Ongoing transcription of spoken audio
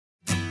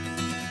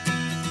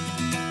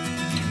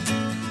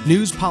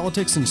News,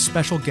 politics, and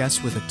special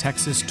guests with a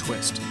Texas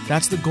twist.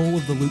 That's the goal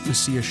of the Luke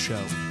Macias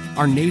Show.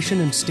 Our nation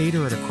and state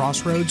are at a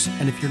crossroads,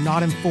 and if you're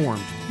not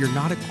informed, you're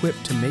not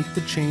equipped to make the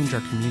change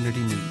our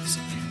community needs.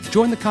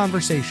 Join the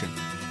conversation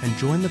and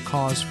join the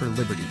cause for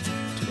liberty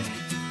today.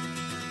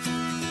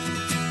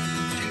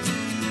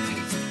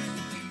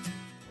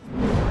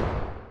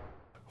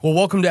 Well,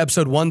 welcome to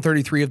episode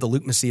 133 of the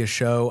Luke Macias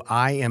Show.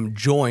 I am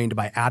joined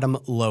by Adam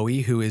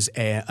Lowy, who is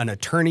an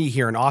attorney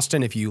here in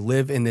Austin. If you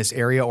live in this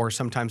area or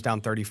sometimes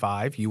down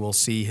 35, you will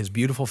see his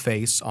beautiful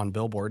face on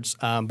billboards.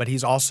 But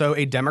he's also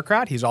a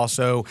Democrat. He's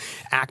also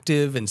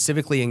active and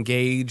civically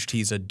engaged.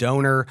 He's a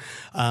donor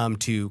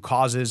to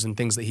causes and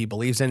things that he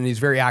believes in. And he's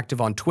very active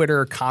on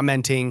Twitter,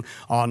 commenting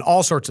on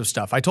all sorts of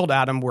stuff. I told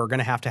Adam we're going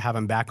to have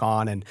him back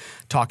on and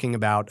talking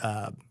about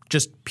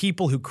just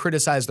people who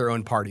criticize their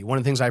own party. One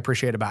of the things I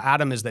appreciate about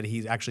Adam is that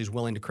he actually is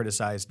willing to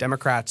criticize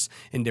Democrats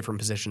in different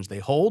positions they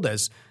hold.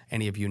 As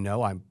any of you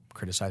know, I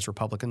criticize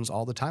Republicans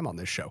all the time on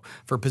this show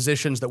for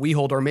positions that we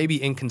hold or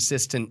maybe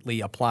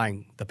inconsistently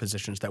applying the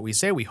positions that we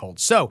say we hold.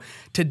 So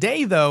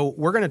today, though,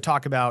 we're going to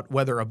talk about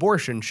whether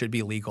abortion should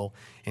be legal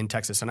in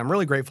Texas. And I'm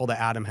really grateful that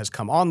Adam has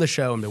come on the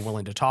show and been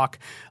willing to talk.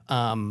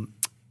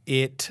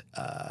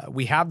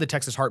 We have the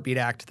Texas Heartbeat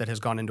Act that has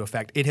gone into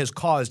effect. It has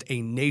caused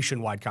a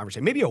nationwide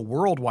conversation, maybe a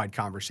worldwide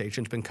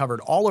conversation. It's been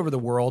covered all over the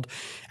world.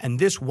 And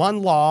this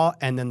one law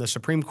and then the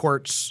Supreme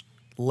Court's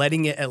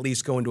letting it at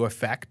least go into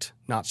effect,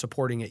 not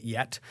supporting it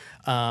yet,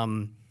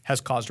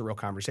 has caused a real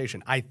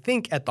conversation. I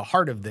think at the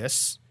heart of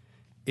this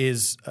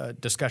is a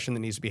discussion that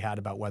needs to be had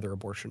about whether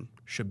abortion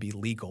should be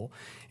legal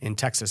in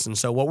Texas. And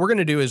so what we're going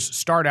to do is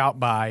start out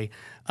by,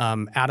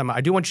 Adam,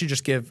 I do want you to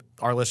just give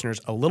our listeners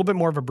a little bit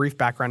more of a brief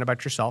background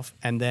about yourself,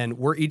 and then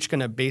we're each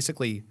going to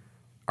basically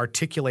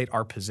articulate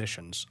our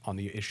positions on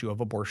the issue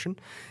of abortion,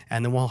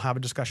 and then we'll have a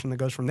discussion that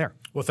goes from there.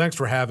 Well, thanks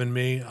for having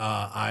me.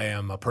 I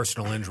am a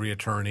personal injury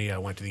attorney. I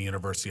went to the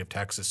University of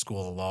Texas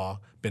School of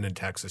Law, been in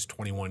Texas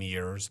 21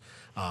 years.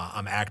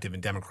 I'm active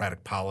in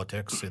Democratic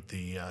politics at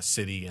the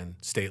city and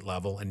state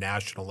level and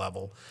national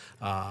level.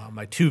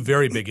 My two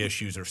very big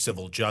issues are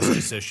civil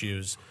justice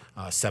issues,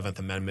 Seventh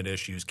Amendment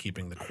issues,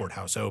 keeping the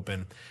courthouse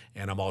open,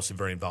 and I'm also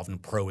very involved in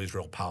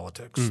pro-Israel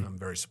politics. I'm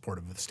very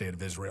supportive of the state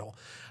of Israel.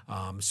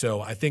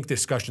 So I think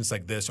discussions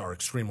like this are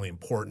extremely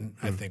important.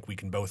 I think we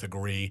can both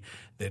agree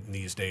that in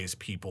these days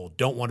people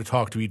don't want to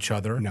talk to each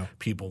other. No.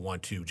 People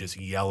want to just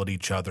yell at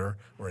each other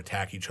or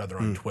attack each other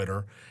on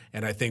Twitter.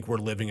 And I think we're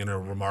living in a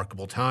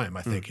remarkable time.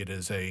 I think it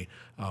is a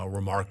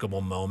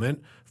remarkable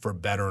moment for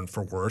better and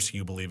for worse.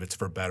 You believe it's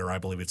for better. I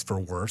believe it's for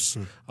worse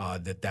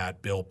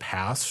that bill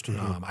passed.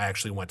 I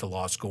actually went to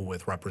law school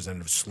with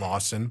Representative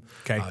Slauson,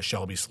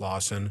 Shelby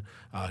Slauson,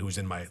 who was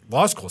in my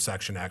law school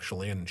section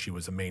actually, and she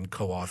was the main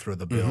co-author of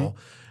the bill.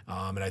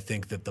 And I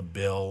think that the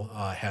bill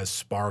has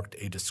sparked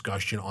a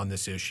discussion on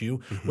this issue,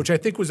 which I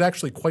think was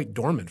actually quite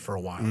dormant for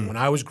a while. When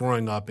I was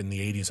growing up in the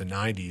 80s and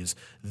 90s,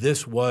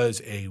 this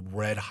was a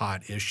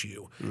red-hot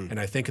issue. And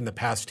I think in the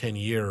past 10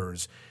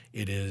 years,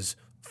 it has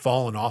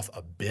fallen off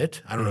a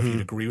bit. I don't know if you'd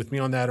agree with me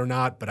on that or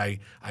not, but I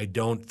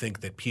don't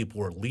think that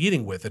people were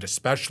leading with it,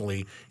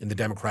 especially in the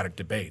Democratic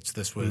debates.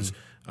 This was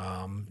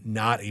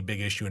not a big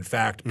issue. In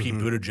fact, Pete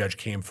Buttigieg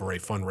came for a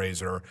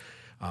fundraiser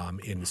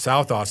in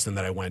South Austin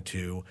that I went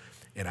to,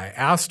 and I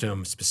asked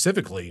him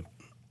specifically,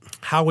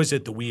 how is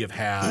it that we have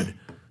had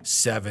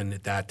 7,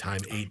 at that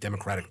time, 8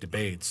 Democratic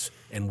debates,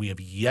 and we have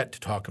yet to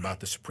talk about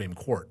the Supreme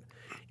Court?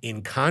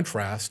 In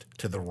contrast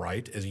to the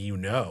right, as you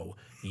know,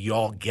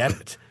 y'all get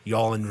it.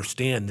 Y'all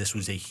understand this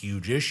was a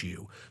huge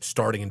issue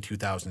starting in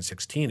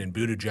 2016. And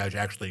Buttigieg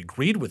actually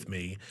agreed with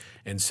me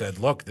and said,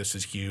 look, this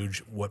is huge.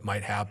 What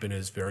might happen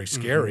is very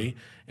scary.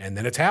 And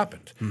then it's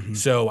happened.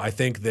 So I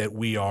think that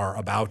we are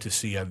about to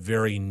see a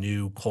very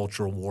new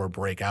cultural war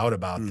break out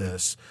about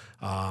this.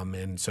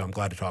 And so I'm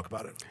glad to talk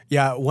about it.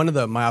 Yeah, one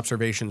of my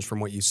observations from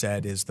what you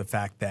said is the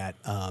fact that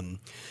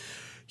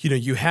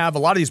you have a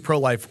lot of these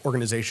pro-life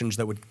organizations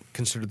that would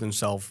consider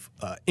themselves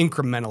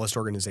incrementalist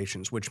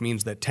organizations, which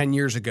means that 10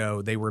 years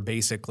ago they were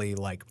basically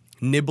like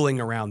nibbling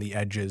around the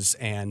edges.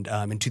 And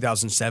in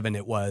 2007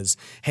 it was,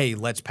 hey,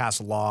 let's pass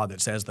a law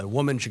that says that a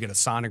woman should get a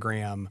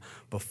sonogram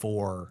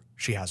before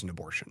she has an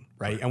abortion,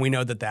 right? And we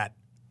know that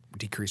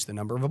decreased the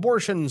number of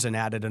abortions and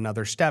added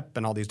another step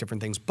and all these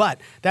different things.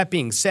 But that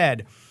being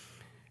said,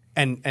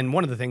 and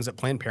one of the things that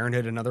Planned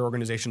Parenthood and other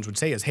organizations would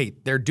say is, hey,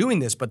 they're doing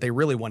this, but they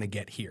really want to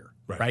get here,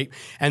 right?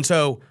 And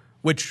so,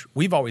 which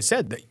we've always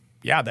said that,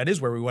 yeah, that is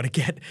where we want to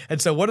get.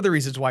 And so one of the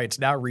reasons why it's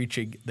now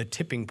reaching the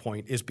tipping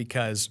point is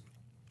because,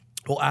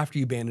 well, after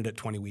you ban it at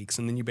 20 weeks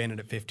and then you ban it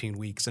at 15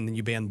 weeks and then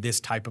you ban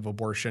this type of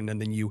abortion and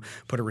then you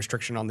put a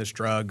restriction on this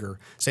drug or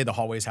say the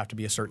hallways have to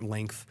be a certain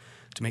length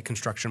to make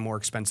construction more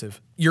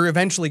expensive, you're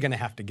eventually going to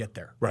have to get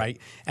there, right?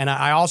 And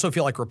I also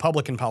feel like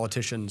Republican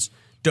politicians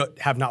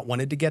have not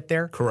wanted to get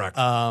there. Correct.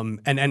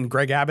 And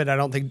Greg Abbott, I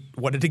don't think,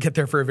 wanted to get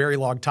there for a very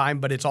long time,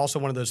 but it's also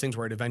one of those things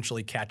where it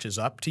eventually catches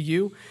up to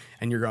you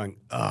and you're going,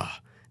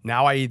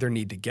 now I either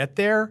need to get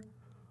there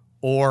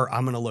or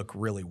I'm going to look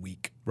really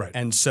weak Right.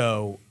 And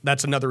so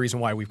that's another reason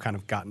why we've kind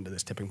of gotten to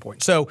this tipping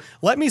point. So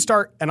let me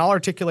start, and I'll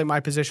articulate my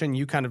position.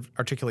 You kind of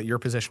articulate your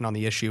position on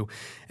the issue,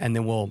 and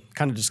then we'll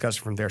kind of discuss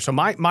it from there. So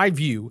my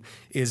view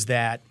is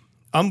that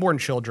unborn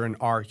children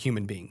are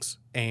human beings.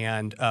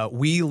 And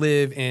we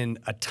live in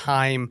a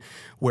time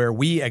where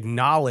we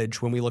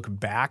acknowledge, when we look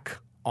back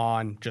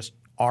on just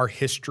our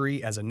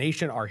history as a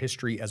nation, our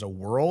history as a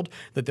world,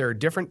 that there are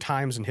different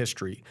times in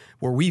history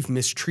where we've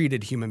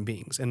mistreated human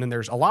beings. And then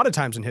there's a lot of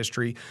times in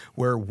history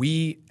where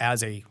we,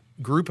 as a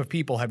group of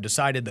people, have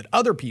decided that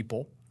other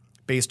people,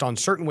 based on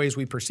certain ways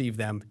we perceive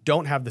them,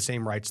 don't have the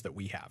same rights that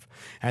we have.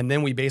 And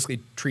then we basically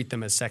treat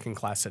them as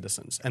second-class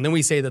citizens. And then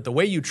we say that the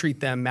way you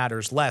treat them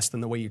matters less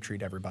than the way you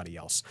treat everybody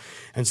else.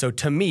 And so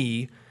to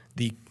me,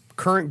 the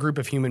current group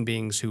of human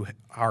beings who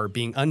are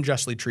being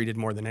unjustly treated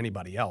more than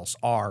anybody else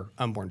are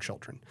unborn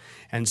children.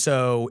 And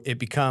so it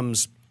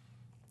becomes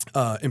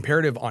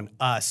imperative on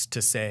us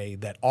to say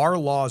that our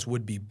laws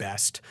would be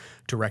best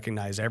to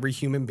recognize every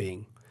human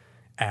being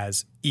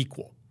as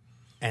equal,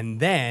 and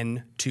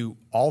then to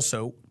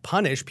also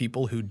punish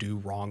people who do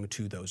wrong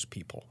to those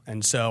people.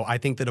 And so I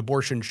think that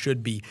abortion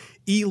should be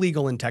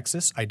illegal in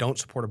Texas. I don't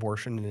support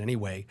abortion in any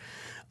way.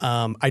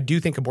 I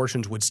do think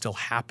abortions would still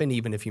happen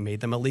even if you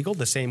made them illegal,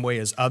 the same way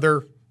as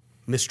other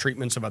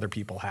mistreatments of other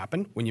people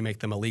happen when you make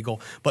them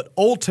illegal. But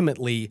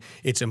ultimately,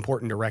 it's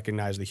important to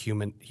recognize the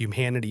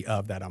humanity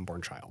of that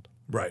unborn child.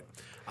 Right.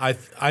 I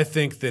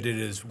think that it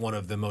is one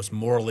of the most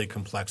morally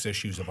complex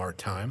issues of our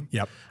time.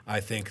 Yep. I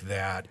think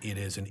that it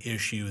is an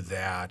issue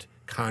that,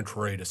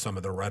 contrary to some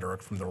of the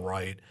rhetoric from the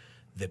right,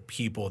 that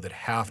people that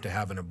have to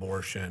have an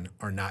abortion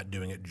are not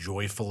doing it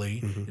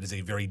joyfully. Mm-hmm. It is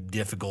a very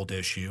difficult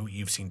issue.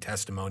 You've seen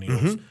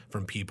testimonials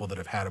from people that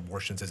have had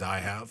abortions, as I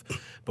have.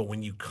 But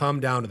when you come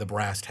down to the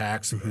brass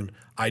tacks of it,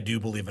 I do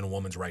believe in a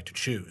woman's right to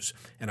choose.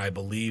 And I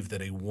believe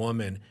that a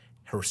woman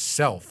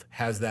herself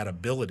has that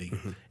ability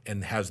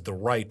and has the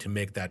right to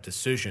make that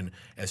decision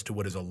as to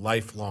what is a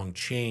lifelong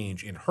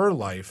change in her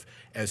life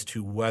as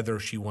to whether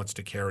she wants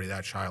to carry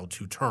that child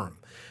to term.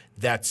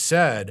 That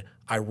said,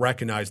 I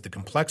recognize the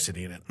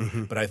complexity in it,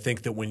 but I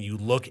think that when you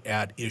look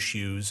at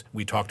issues,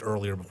 we talked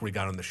earlier before we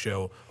got on the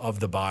show, of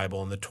the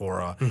Bible and the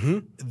Torah,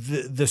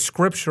 the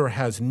Scripture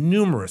has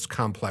numerous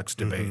complex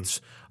debates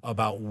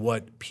about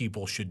what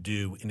people should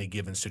do in a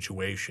given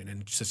situation.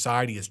 And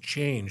society has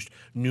changed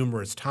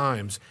numerous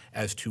times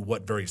as to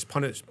what various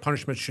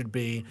punishments should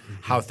be,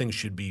 how things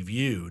should be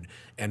viewed.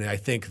 And I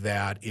think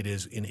that it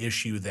is an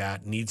issue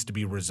that needs to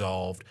be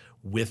resolved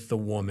with the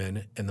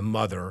woman and the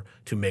mother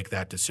to make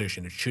that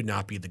decision. It should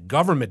not be the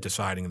government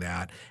deciding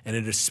that, and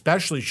it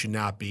especially should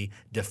not be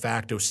de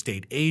facto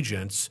state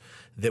agents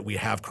that we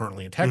have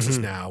currently in Texas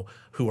now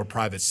who are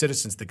private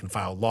citizens that can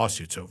file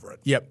lawsuits over it.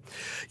 Yep.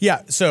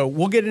 Yeah, so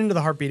we'll get into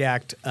the Heartbeat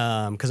Act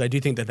because I do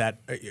think that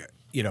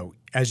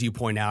as you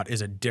point out,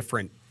 is a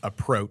different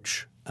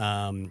approach.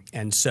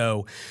 And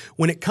so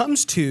when it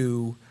comes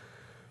to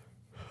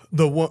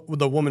the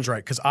woman's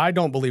right, because I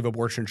don't believe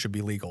abortion should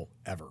be legal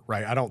ever,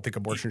 right? I don't think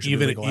abortion should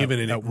be legal even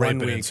in rape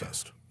and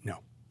incest.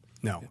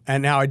 No.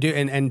 And now I do,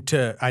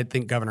 I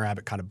think Governor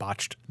Abbott kind of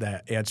botched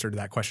the answer to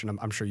that question.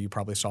 I'm sure you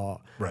probably saw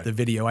the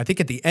video. I think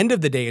at the end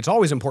of the day, it's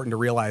always important to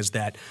realize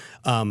that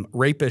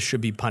rapists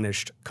should be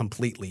punished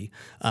completely,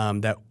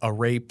 that a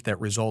rape that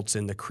results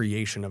in the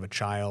creation of a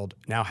child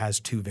now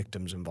has two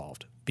victims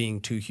involved, being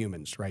two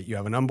humans, right? You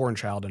have an unborn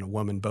child and a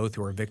woman, both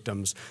who are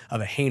victims of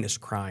a heinous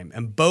crime,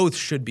 and both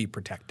should be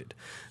protected.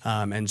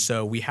 And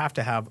so we have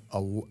to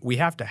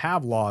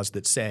have laws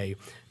that say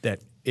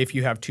that if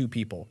you have two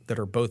people that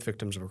are both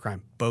victims of a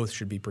crime, both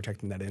should be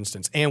protected in that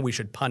instance, and we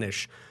should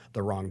punish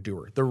the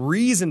wrongdoer. The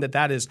reason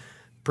that is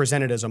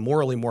presented as a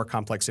morally more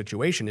complex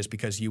situation is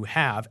because you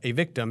have a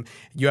victim,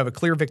 you have a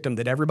clear victim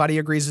that everybody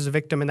agrees is a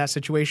victim in that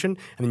situation,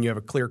 and then you have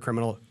a clear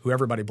criminal who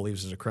everybody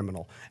believes is a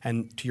criminal.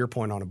 And to your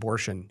point on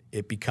abortion,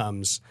 it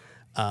becomes,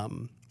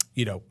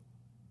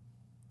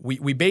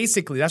 we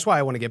basically, that's why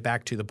I want to get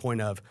back to the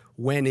point of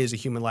when is a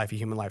human life a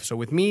human life. So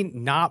with me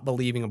not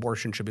believing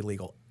abortion should be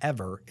legal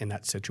ever in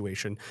that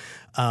situation,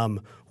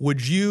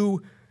 would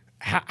you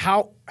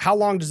how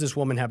long does this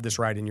woman have this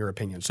right in your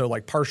opinion? So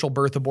like partial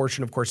birth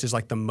abortion, of course, is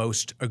like the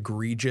most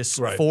egregious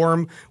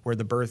form where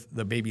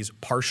the baby's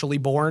partially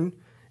born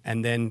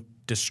and then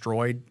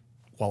destroyed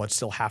while it's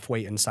still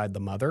halfway inside the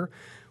mother.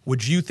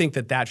 Would you think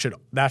that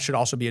should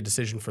also be a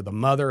decision for the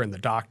mother and the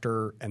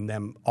doctor and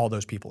them, all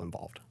those people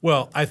involved?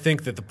 Well, I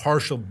think that the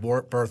partial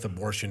birth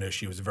abortion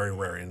issue is a very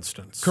rare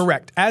instance.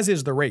 Correct, as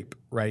is the rape,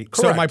 right?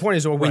 Correct. So my point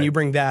is when you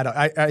bring that up,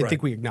 I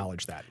think we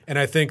acknowledge that. And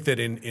I think that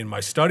in my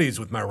studies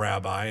with my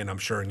rabbi, and I'm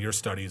sure in your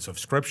studies of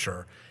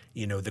Scripture,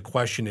 the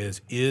question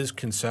is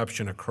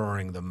conception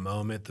occurring the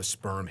moment the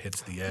sperm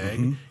hits the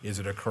egg? Is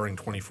it occurring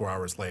 24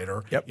 hours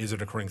later? Yep. Is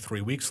it occurring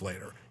 3 weeks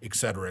later? Et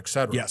cetera, et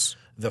cetera. Yes.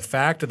 The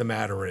fact of the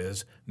matter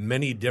is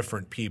many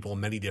different people,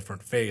 many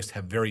different faiths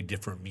have very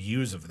different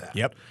views of that.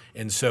 Yep.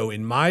 And so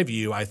in my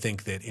view, I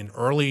think that in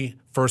early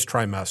first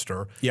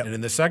trimester and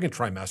in the second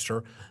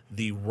trimester,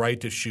 the right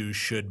to choose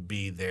should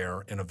be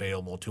there and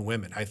available to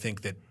women. I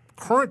think that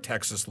current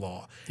Texas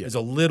law is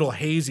a little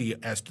hazy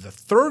as to the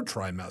third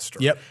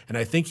trimester. Yep. And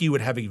I think you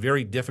would have a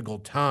very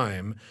difficult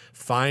time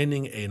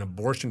finding an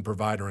abortion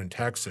provider in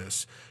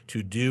Texas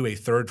to do a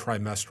third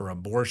trimester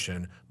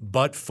abortion,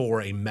 but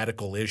for a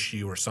medical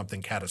issue or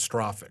something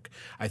catastrophic.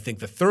 I think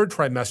the third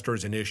trimester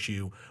is an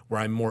issue where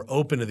I'm more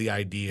open to the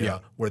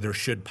idea where there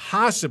should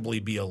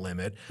possibly be a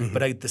limit.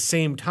 But at the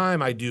same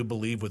time, I do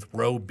believe with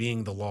Roe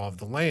being the law of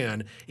the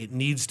land, it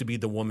needs to be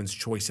the woman's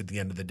choice at the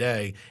end of the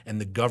day, and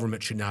the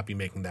government should not be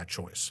making that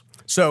choice.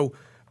 So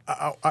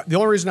the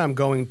only reason I'm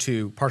going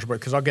to partial birth,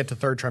 because I'll get to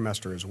third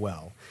trimester as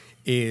well,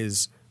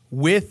 is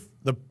with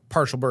the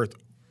partial birth,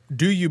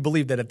 do you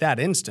believe that at that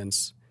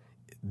instance,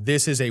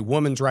 this is a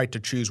woman's right to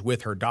choose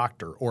with her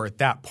doctor? Or at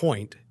that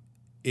point,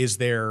 is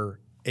there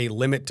a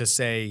limit to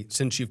say,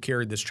 since you've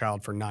carried this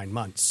child for 9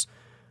 months,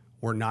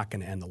 we're not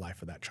going to end the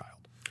life of that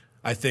child?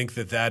 I think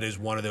that is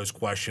one of those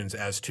questions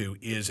as to,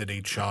 is it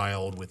a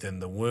child within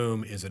the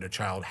womb? Is it a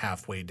child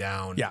halfway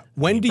down? Yeah.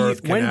 When do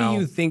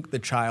you think the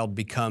child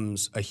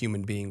becomes a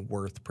human being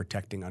worth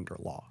protecting under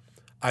law?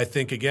 I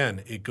think,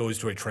 again, it goes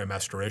to a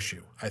trimester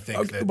issue. I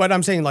think that. But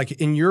I'm saying, like,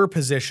 in your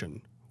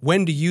position,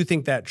 when do you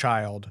think that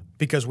child,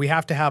 because we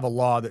have to have a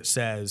law that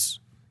says,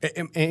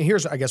 and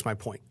here's, I guess, my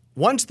point.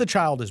 Once the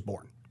child is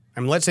born, I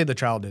mean, let's say the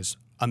child is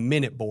a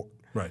minute born.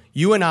 Right.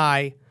 You and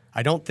I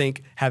don't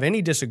think, have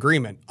any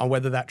disagreement on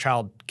whether that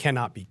child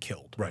cannot be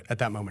killed at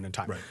that moment in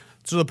time. Right.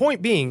 So the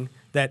point being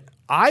that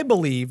I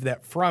believe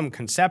that from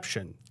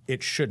conception,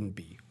 it shouldn't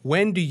be.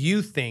 When do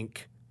you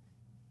think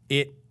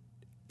it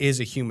is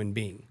a human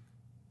being?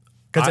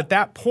 Because at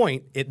that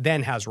point, it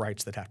then has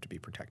rights that have to be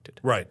protected.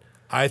 Right.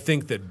 I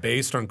think that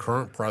based on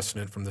current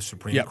precedent from the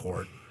Supreme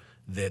Court,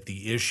 that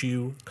the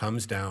issue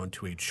comes down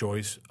to a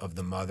choice of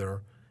the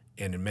mother,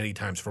 and in many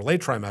times for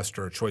late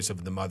trimester, a choice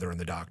of the mother and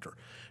the doctor.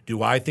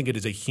 Do I think it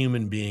is a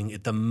human being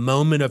at the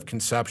moment of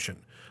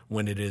conception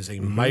when it is a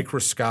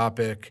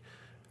microscopic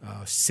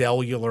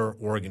cellular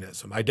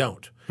organism? I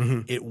don't.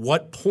 At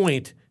what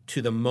point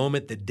to the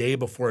moment, the day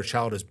before a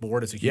child is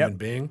born as a human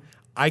being,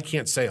 I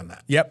can't say on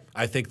that.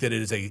 I think that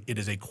it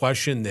is a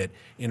question that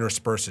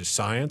intersperses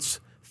science,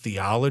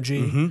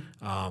 theology,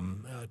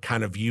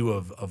 kind of view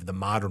of the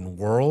modern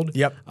world.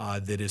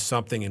 That is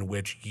something in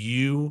which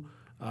you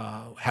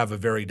have a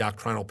very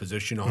doctrinal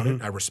position on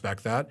it. I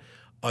respect that.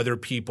 Other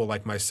people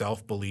like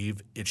myself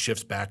believe it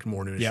shifts back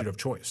more to an issue of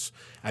choice.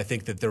 I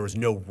think that there is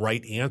no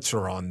right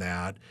answer on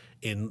that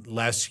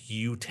unless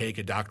you take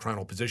a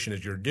doctrinal position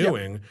as you're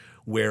doing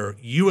where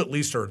you at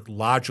least are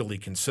logically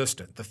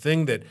consistent. The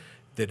thing that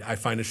I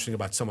find interesting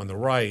about some on the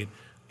right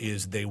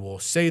is they will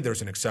say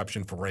there's an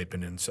exception for rape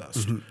and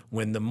incest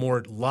when the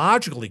more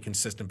logically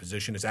consistent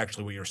position is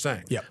actually what you're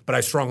saying. But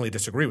I strongly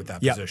disagree with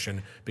that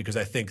position because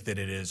I think that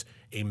it is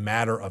a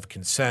matter of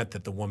consent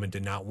that the woman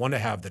did not want to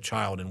have the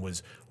child and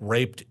was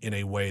raped in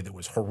a way that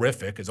was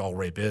horrific, as all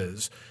rape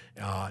is,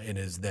 and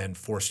is then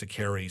forced to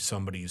carry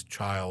somebody's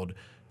child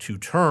to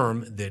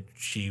term, that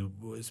she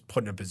was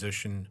put in a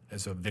position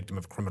as a victim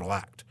of a criminal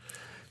act.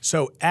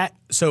 So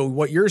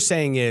what you're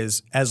saying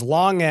is, as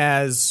long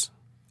as,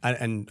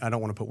 and I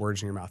don't want to put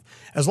words in your mouth,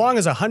 as long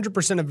as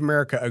 100% of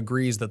America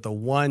agrees that the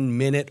 1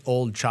 minute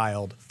old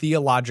child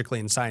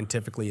theologically and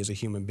scientifically is a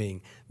human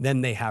being,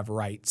 then they have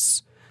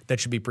rights that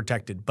should be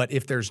protected. But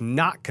if there's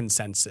not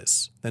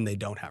consensus, then they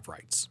don't have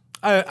rights.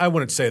 I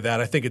wouldn't say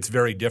that. I think it's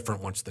very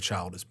different once the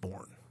child is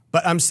born.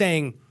 But I'm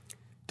saying,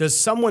 does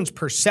someone's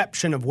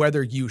perception of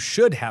whether you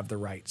should have the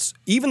rights,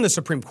 even the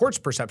Supreme Court's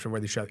perception of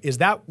whether you should, is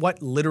that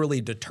what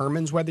literally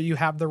determines whether you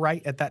have the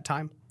right at that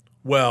time?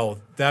 Well,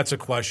 that's a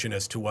question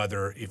as to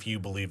whether, if you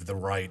believe the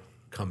right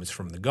comes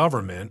from the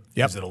government,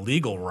 is it a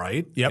legal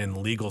right? And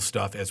legal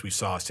stuff, as we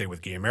saw, say,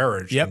 with gay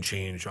marriage, can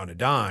change on a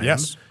dime,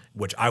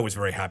 which I was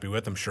very happy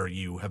with. I'm sure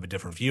you have a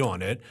different view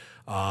on it.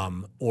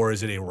 Or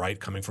is it a right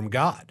coming from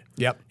God?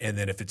 And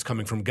then if it's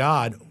coming from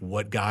God,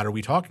 what God are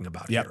we talking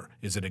about here?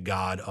 Is it a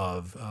God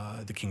of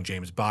the King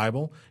James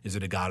Bible? Is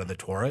it a God of the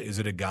Torah? Is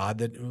it a God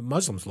that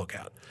Muslims look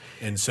at?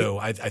 And so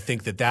I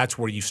think that that's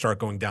where you start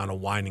going down a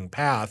winding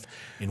path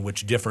in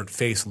which different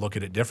faiths look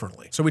at it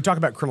differently. So we talk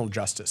about criminal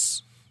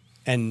justice.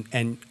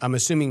 And I'm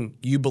assuming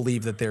you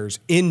believe that there's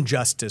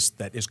injustice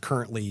that is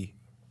currently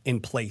in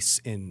place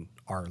in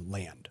our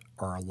land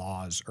or our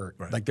laws, or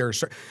like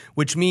there's,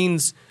 which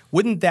means,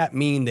 wouldn't that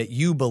mean that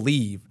you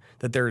believe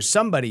that there is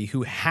somebody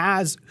who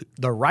has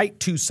the right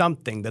to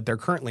something that they're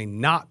currently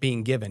not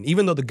being given,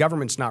 even though the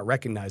government's not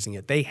recognizing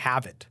it? They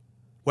have it,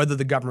 whether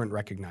the government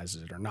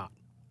recognizes it or not.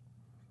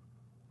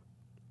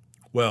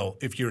 Well,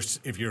 if you're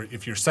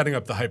setting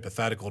up the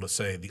hypothetical to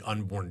say the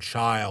unborn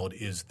child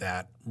is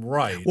that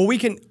right. Well, we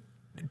can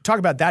talk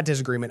about that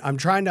disagreement. I'm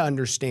trying to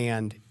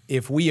understand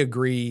if we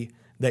agree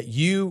that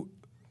you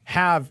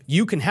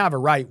can have a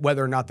right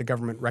whether or not the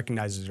government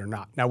recognizes it or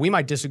not. Now, we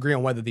might disagree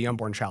on whether the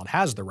unborn child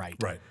has the right.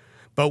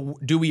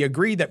 But do we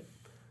agree that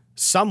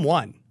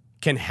someone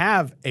can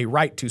have a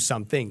right to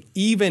something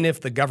even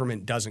if the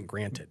government doesn't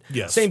grant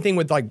it? Same thing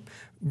with, like,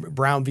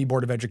 Brown v.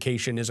 Board of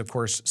Education is, of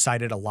course,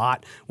 cited a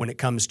lot when it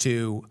comes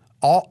to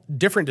all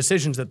different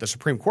decisions that the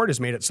Supreme Court has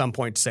made at some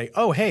point to say,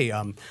 oh, hey,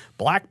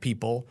 black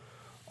people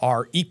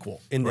are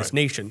equal in this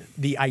nation.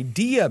 The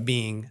idea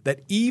being that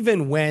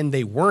even when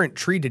they weren't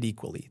treated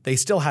equally, they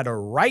still had a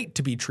right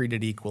to be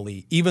treated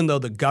equally, even though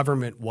the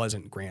government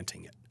wasn't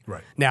granting it.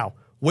 Right. Now,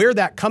 where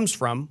that comes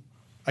from,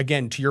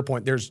 again, to your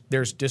point,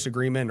 there's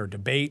disagreement or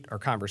debate or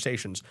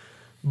conversations,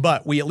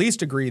 but we at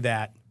least agree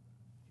that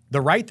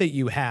the right that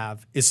you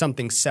have is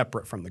something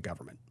separate from the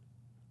government.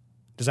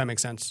 Does that make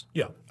sense?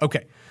 Yeah.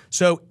 Okay.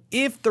 So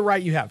if the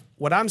right you have,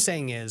 what I'm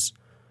saying is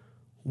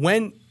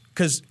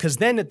because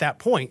then at that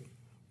point,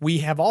 we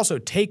have also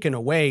taken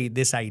away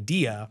this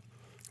idea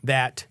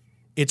that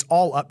it's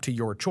all up to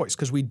your choice,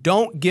 because we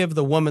don't give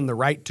the woman the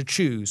right to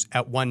choose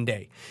at one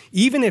day.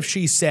 Even if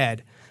she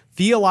said,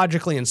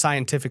 theologically and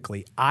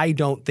scientifically, I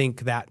don't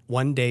think that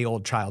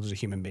one-day-old child is a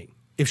human being.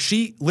 If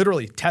she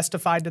literally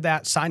testified to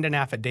that, signed an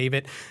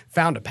affidavit,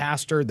 found a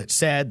pastor that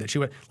said that she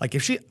would, like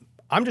if she,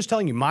 I'm just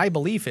telling you, my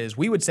belief is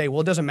we would say,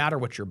 well, it doesn't matter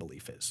what your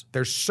belief is.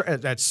 There's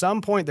at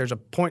some point, there's a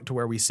point to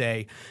where we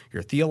say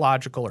your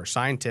theological or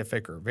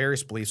scientific or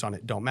various beliefs on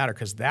it don't matter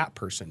because that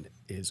person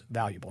is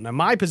valuable. Now,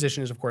 my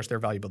position is, of course, they're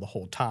valuable the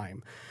whole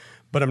time,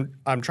 but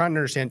I'm trying to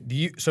understand.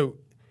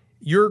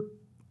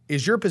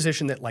 Is your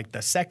position that like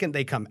the second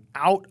they come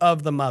out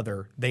of the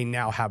mother, they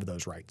now have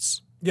those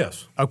rights?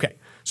 Yes. Okay.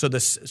 So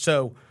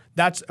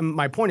that's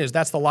my point is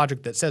that's the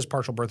logic that says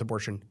partial birth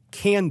abortion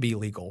can be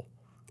legal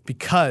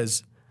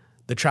because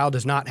the child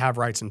does not have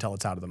rights until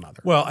it's out of the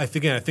mother. Well, I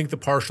think the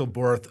partial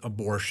birth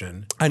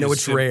abortion. I know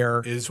it's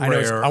rare.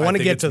 Rare. I want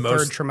to get to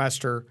third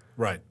trimester.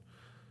 Right.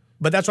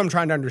 But that's what I'm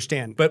trying to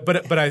understand.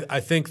 But I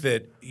think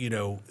that,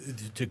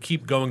 to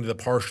keep going to the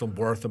partial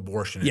birth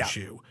abortion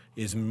issue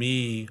is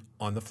me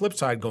on the flip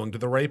side going to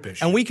the rape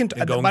issue. And we can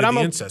going to the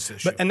incest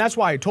issue. And that's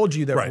why I told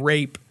you that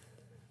rape,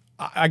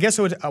 I guess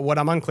what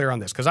I'm unclear on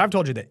this, because I've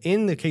told you that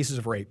in the cases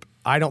of rape,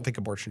 I don't think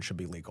abortion should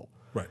be legal.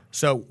 Right.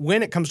 So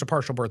when it comes to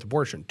partial birth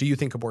abortion, do you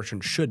think abortion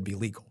should be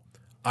legal?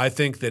 I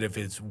think that if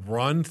it's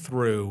run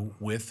through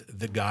with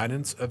the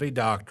guidance of a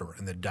doctor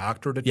and the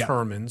doctor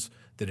determines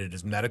that it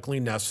is medically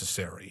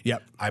necessary,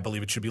 I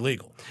believe it should be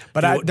legal.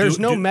 But there's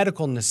no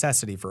medical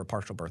necessity for a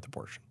partial birth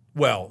abortion.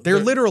 Well, they're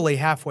literally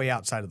halfway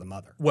outside of the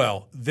mother.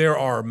 Well, there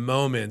are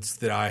moments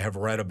that I have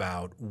read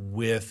about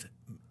with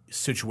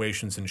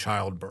situations in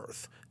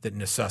childbirth that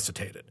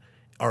necessitate it.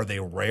 Are they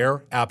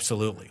rare?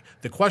 Absolutely.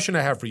 The question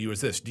I have for you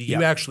is this. Do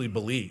you actually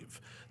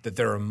believe that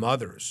there are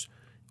mothers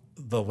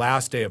the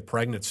last day of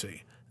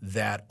pregnancy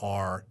that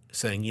are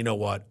saying, you know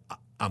what,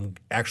 I'm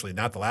actually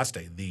not the last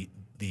day,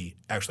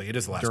 actually it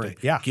is the last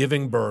day,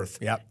 giving birth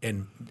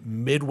and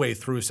midway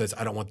through says,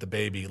 I don't want the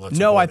baby, let's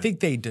abort it. Think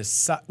they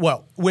decide,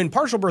 well, when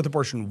partial birth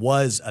abortion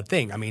was a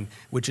thing, I mean,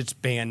 which it's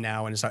banned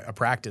now and it's a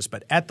practice,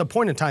 but at the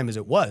point in time as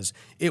it was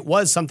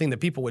something that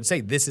people would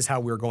say, this is how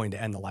we're going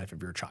to end the life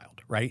of your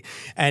child, right?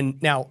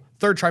 And now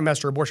third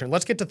trimester abortion,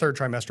 let's get to third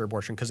trimester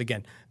abortion, because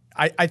again,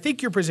 I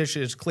think your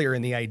position is clear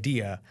in the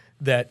idea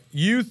that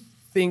you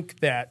think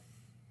that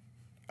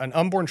an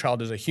unborn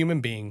child is a human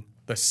being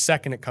the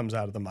second it comes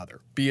out of the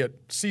mother, be it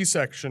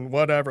C-section,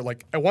 whatever,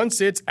 like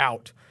once it's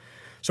out.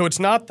 So it's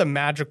not the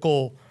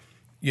magical,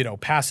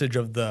 passage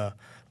of the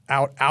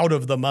out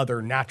of the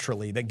mother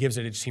naturally that gives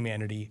it its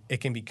humanity.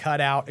 It can be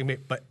cut out,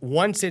 but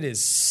once it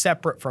is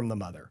separate from the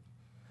mother,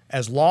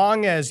 as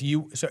long as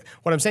so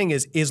what I'm saying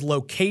is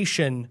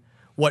location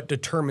what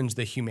determines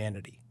the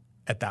humanity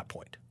at that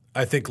point?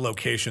 I think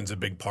location's a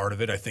big part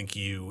of it. I think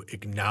you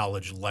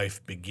acknowledge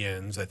life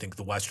begins. I think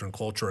the Western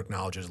culture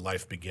acknowledges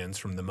life begins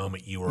from the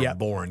moment you were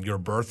born. Your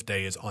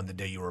birthday is on the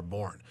day you were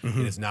born. Mm-hmm.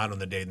 It is not on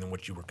the day in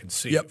which you were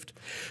conceived. Yep.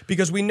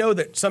 Because we know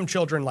that some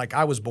children, like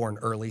I was born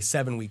early,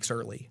 7 weeks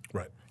early.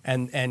 Right.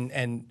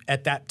 And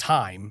at that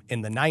time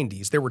in the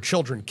 90s, there were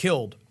children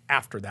killed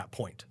after that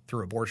point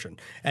through abortion.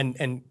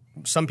 And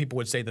some people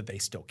would say that they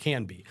still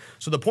can be.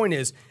 So the point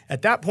is,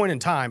 at that point in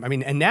time, I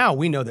mean, and now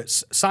we know that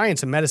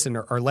science and medicine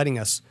are letting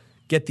us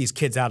get these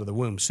kids out of the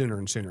womb sooner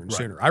and sooner and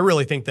sooner. I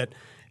really think that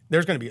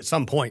there's going to be at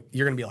some point,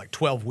 you're going to be like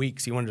 12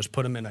 weeks. You want to just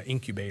put them in an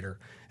incubator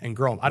and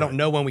grow them. I don't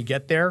know when we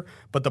get there,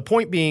 but the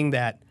point being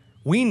that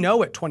we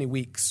know at 20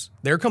 weeks,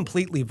 they're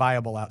completely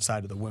viable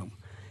outside of the womb.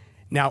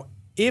 Now,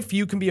 if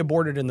you can be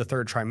aborted in the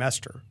third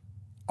trimester,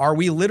 are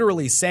we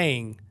literally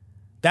saying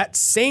that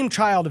same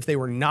child, if they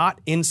were not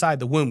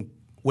inside the womb,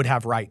 would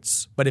have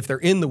rights, but if they're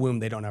in the womb,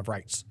 they don't have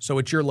rights? So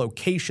it's your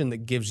location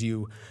that gives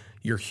you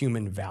your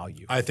human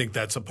value. I think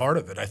that's a part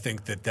of it. I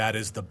think that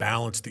is the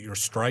balance that you're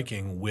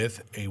striking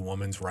with a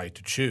woman's right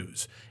to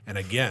choose. And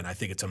again, I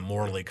think it's a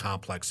morally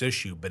complex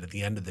issue, but at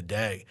the end of the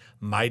day,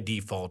 my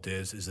default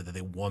is that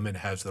the woman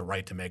has the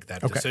right to make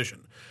that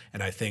decision.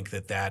 And I think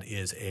that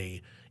is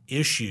a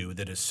issue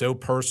that is so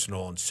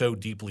personal and so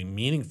deeply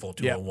meaningful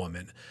to a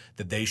woman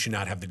that they should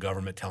not have the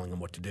government telling them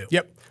what to do.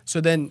 Yep.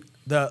 So then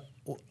the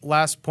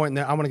last point,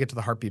 and I want to get to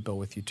the heartbeat bill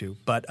with you too,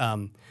 but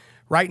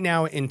right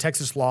now in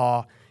Texas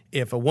law,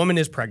 if a woman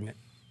is pregnant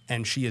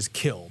and she is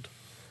killed,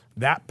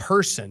 that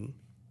person,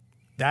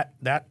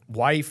 that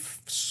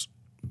wife's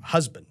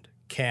husband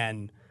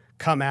can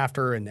come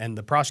after and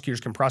the prosecutors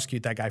can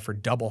prosecute that guy for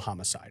double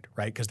homicide,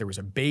 right? Because there was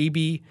a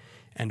baby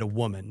and a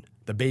woman.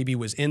 The baby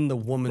was in the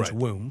woman's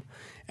womb.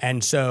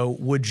 And so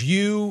would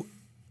you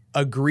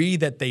agree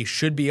that they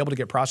should be able to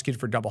get prosecuted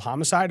for double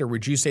homicide, or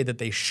would you say that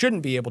they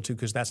shouldn't be able to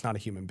because that's not a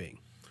human being?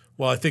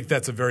 Well, I think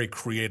that's a very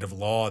creative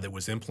law that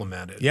was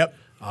implemented. Yep.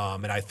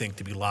 And I think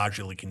to be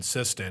logically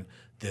consistent,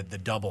 that the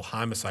double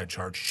homicide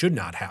charge should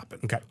not happen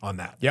on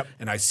that. Yep.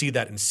 And I see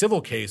that in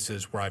civil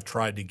cases where I've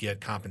tried to get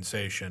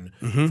compensation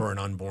for an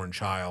unborn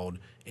child,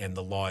 and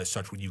the law is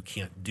such that you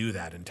can't do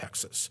that in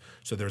Texas.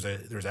 So there's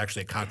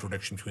actually a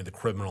contradiction between the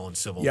criminal and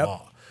civil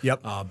law.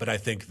 Yep. But I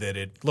think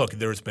that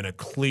there's been a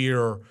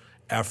clear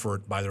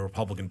effort by the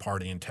Republican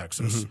Party in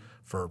Texas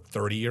for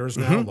 30 years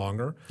now,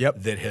 longer,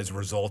 that has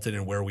resulted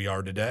in where we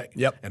are today.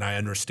 Yep. And I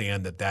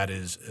understand that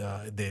is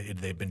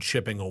they've been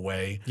chipping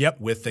away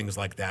with things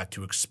like that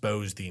to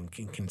expose the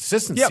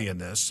inconsistency in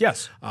this.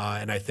 Yes.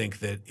 And I think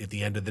that at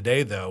the end of the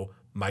day, though,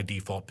 my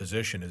default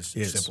position is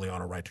simply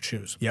on a right to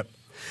choose. Yep.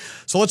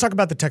 So let's talk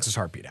about the Texas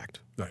Heartbeat Act.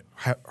 Right.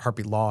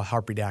 Heartbeat Law,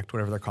 Heartbeat Act,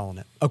 whatever they're calling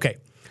it. Okay.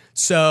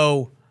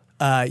 So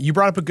you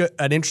brought up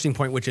an interesting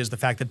point, which is the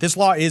fact that this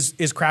law is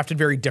crafted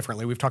very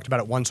differently. We've talked about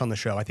it once on the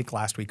show, I think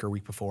last week or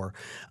week before.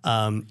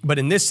 But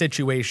in this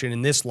situation,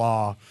 in this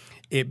law,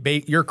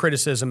 your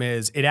criticism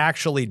is it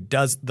actually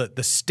does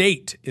the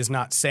state is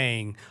not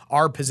saying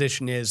our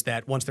position is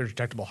that once there's a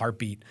detectable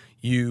heartbeat,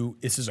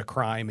 this is a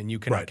crime and you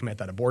cannot commit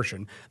that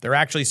abortion. They're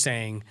actually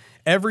saying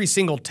every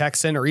single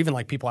Texan or even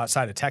like people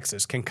outside of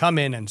Texas can come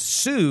in and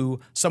sue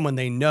someone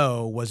they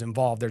know was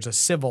involved. There's a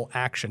civil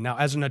action. Now,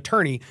 as an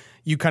attorney,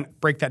 you kind of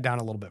break that down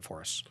a little bit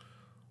for us.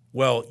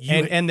 Well,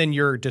 and then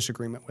your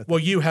disagreement with it. Well,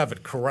 you have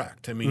it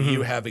correct. I mean,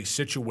 you have a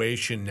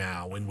situation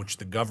now in which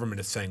the government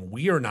is saying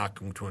we are not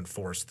going to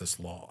enforce this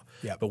law,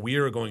 but we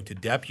are going to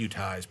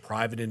deputize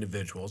private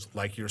individuals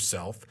like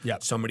yourself,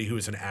 somebody who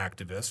is an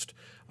activist,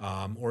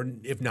 or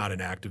if not an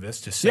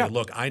activist, to say,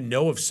 look, I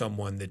know of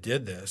someone that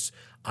did this.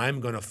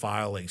 I'm going to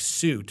file a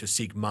suit to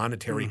seek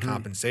monetary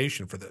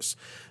compensation for this.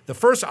 The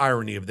first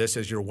irony of this,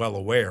 as you're well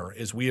aware,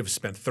 is we have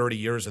spent 30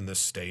 years in this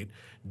state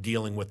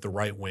dealing with the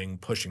right wing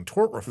pushing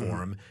tort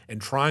reform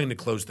and trying to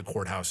close the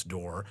courthouse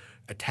door,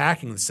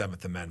 attacking the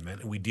Seventh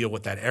Amendment, and we deal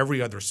with that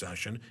every other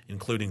session,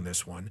 including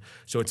this one.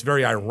 So it's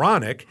very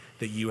ironic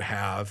that you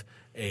have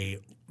a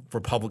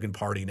Republican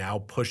Party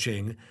now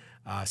pushing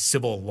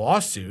civil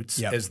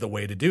lawsuits as the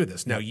way to do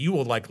this. Now, you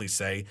will likely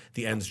say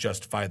the ends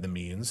justify the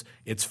means.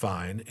 It's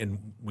fine,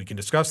 and we can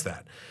discuss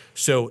that.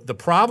 So the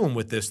problem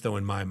with this, though,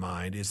 in my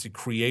mind, is it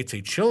creates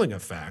a chilling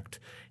effect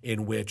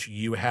in which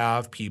you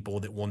have people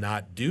that will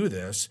not do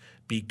this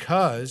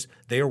because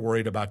they are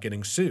worried about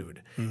getting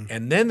sued.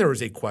 And then there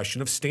is a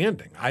question of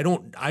standing. I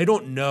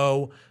don't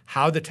know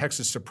how the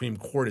Texas Supreme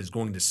Court is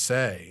going to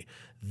say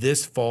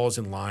this falls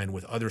in line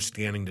with other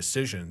standing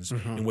decisions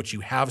in which you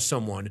have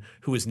someone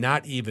who is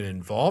not even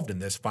involved in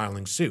this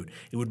filing suit.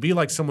 It would be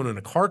like someone in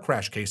a car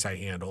crash case I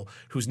handle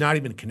who's not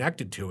even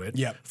connected to it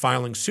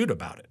filing suit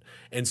about it.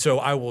 And so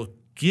I will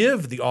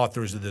give the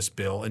authors of this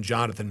bill and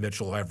Jonathan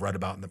Mitchell, who I've read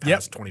about in the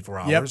past 24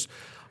 hours,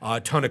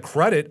 a ton of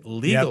credit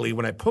legally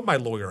when I put my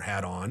lawyer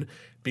hat on,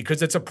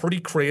 because it's a pretty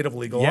creative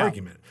legal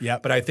argument.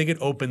 But I think it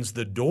opens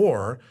the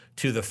door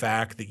to the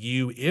fact that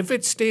if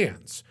it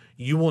stands,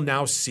 you will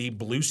now see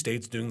blue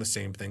states doing the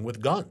same thing with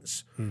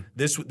guns.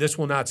 This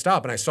will not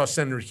stop. And I saw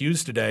Senator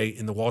Hughes today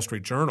in the Wall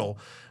Street Journal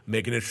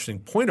make an interesting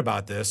point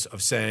about this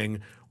of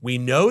saying, we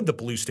know the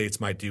blue states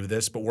might do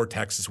this, but we're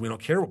Texas. We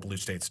don't care what blue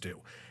states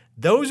do.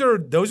 Those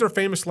are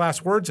famous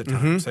last words at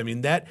times. I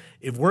mean, that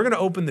if we're going to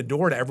open the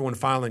door to everyone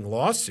filing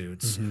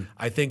lawsuits,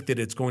 I think that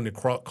it's going to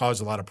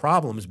cause a lot of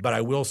problems. But I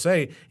will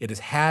say it has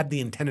had the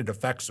intended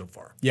effect so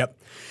far.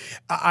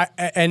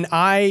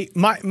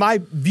 My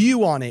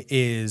view on it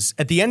is,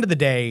 at the end of the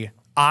day,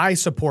 I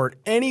support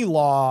any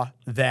law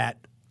that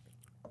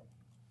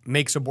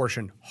makes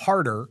abortion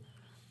harder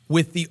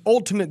with the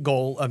ultimate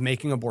goal of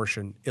making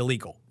abortion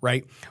illegal,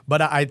 right?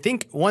 But I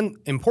think one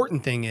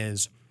important thing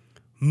is,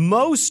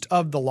 most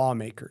of the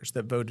lawmakers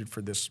that voted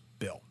for this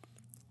bill,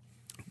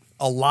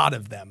 a lot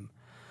of them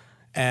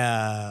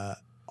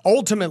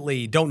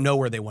ultimately don't know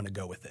where they want to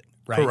go with it,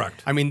 right?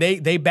 Correct. I mean,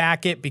 they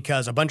back it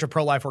because a bunch of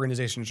pro-life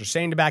organizations are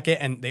saying to back it,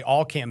 and they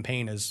all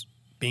campaign as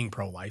being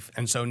pro-life.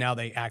 And so now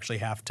they actually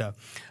have to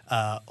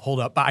hold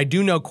up. But I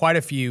do know quite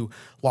a few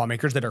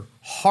lawmakers that are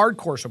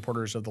hardcore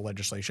supporters of the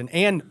legislation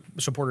and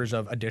supporters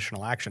of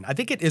additional action. I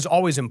think it is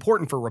always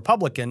important for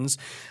Republicans,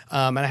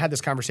 and I had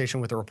this conversation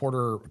with a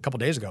reporter a couple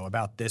days ago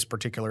about this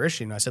particular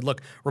issue. And I said,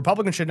 look,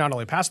 Republicans should not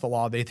only pass the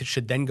law, they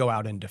should then go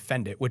out and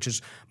defend it, which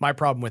is my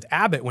problem with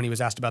Abbott when he was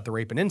asked about the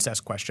rape and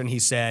incest question. He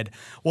said,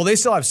 well, they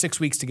still have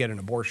 6 weeks to get an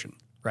abortion,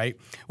 right?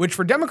 Which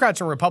for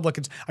Democrats and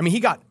Republicans, I mean, he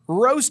got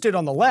roasted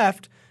on the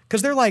left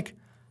because they're like,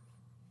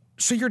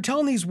 So you're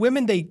telling these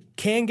women they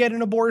can get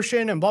an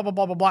abortion and blah, blah,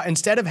 blah, blah, blah,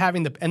 instead of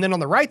having and then on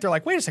the right, they're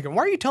like, wait a second,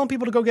 why are you telling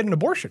people to go get an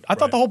abortion? I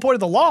thought the whole point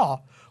of the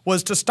law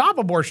was to stop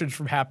abortions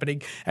from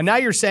happening. And now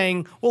you're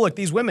saying, well, look,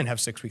 these women have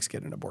 6 weeks to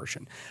get an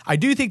abortion. I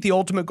do think the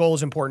ultimate goal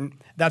is important.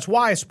 That's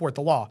why I support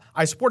the law.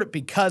 I support it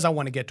because I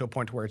want to get to a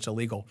point where it's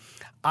illegal.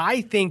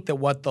 I think that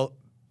what the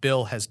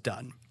bill has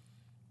done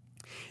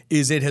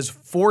is it has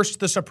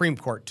forced the Supreme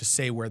Court to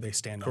say where they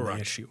stand on the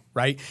issue,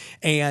 right?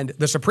 And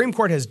the Supreme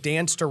Court has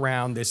danced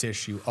around this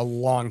issue a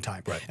long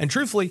time. Right. And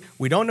truthfully,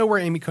 we don't know where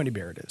Amy Coney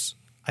Barrett is.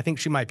 I think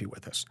she might be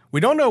with us. We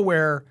don't know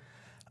where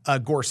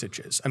Gorsuch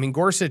is. I mean,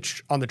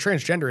 Gorsuch, on the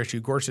transgender issue,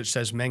 Gorsuch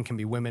says men can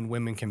be women,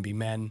 women can be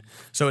men.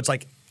 So it's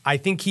like, I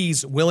think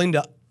he's willing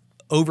to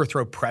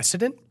overthrow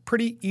precedent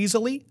pretty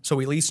easily. So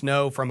we at least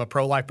know from a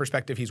pro-life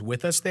perspective he's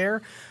with us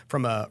there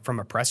from a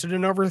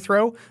precedent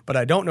overthrow, but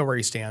I don't know where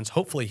he stands.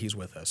 Hopefully he's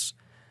with us.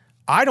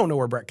 I don't know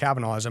where Brett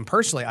Kavanaugh is, and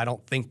personally I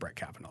don't think Brett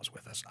Kavanaugh is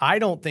with us. I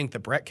don't think that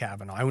Brett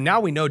Kavanaugh, now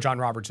we know John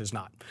Roberts is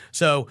not.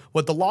 So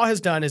what the law has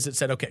done is it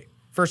said, okay,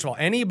 first of all,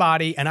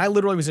 anybody, and I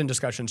literally was in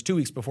discussions 2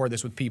 weeks before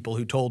this with people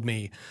who told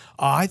me,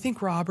 I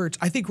think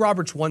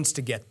Roberts wants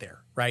to get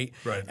there, right?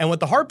 Right. And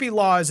what the heartbeat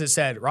law is, it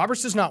said,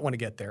 Roberts does not want to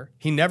get there.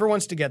 He never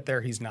wants to get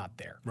there. He's not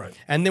there. Right.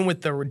 And then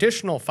with the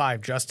additional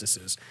 5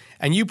 justices,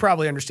 and you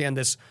probably understand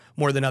this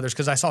more than others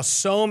because I saw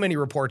so many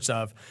reports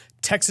of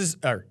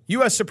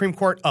U.S. Supreme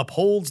Court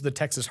upholds the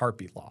Texas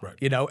heartbeat law, right.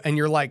 you know, and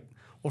you're like,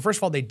 well, first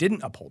of all, they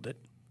didn't uphold it.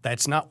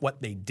 That's not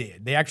what they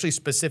did. They actually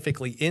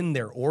specifically in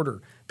their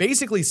order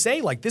basically say,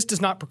 like, this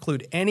does not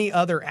preclude any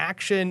other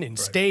action in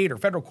state or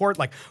federal court.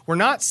 Like, we're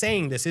not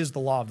saying this is the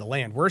law of the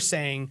land. We're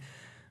saying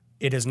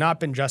it has not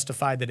been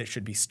justified that it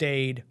should be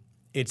stayed.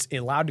 It's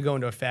allowed to go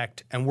into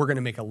effect, and we're going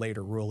to make a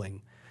later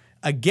ruling.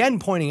 Again,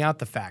 pointing out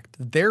the fact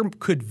that there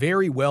could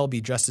very well be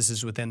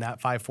justices within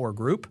that 5-4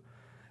 group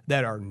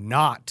that are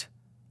not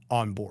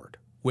on board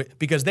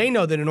because they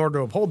know that in order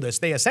to uphold this,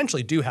 they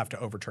essentially do have to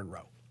overturn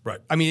Roe. Right.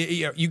 I mean,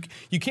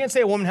 you can't say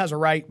a woman has a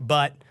right,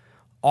 but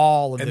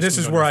all of this. And this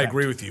is where I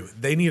agree with you.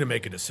 They need to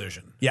make a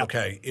decision. Yeah.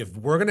 Okay. If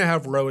we're going to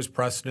have Roe as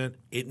precedent,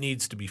 it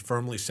needs to be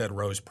firmly said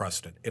Roe is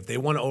precedent. If they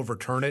want to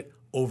overturn it,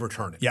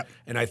 overturn it. Yep.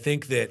 And I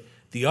think that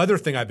the other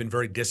thing I've been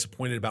very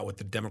disappointed about with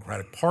the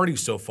Democratic Party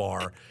so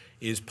far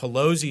is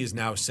Pelosi is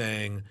now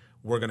saying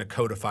we're going to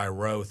codify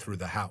Roe through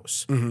the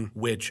House,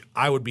 which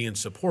I would be in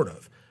support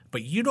of.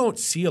 But you don't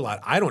see a lot.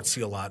 I don't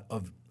see a lot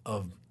of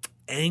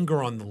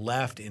anger on the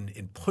left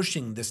in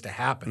pushing this to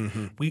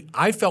happen.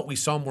 I felt we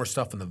saw more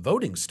stuff in the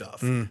voting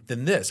stuff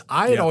than this.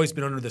 I had always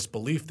been under this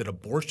belief that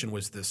abortion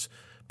was this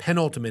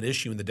penultimate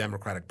issue in the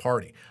Democratic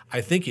Party.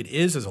 I think it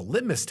is as a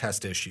litmus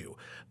test issue,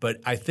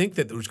 but I think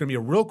that there's going to be a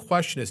real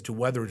question as to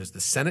whether does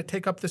the Senate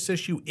take up this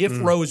issue if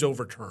Roe is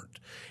overturned.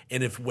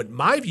 And if what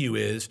my view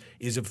is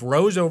if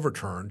Roe is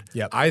overturned,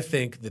 I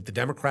think that the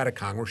Democratic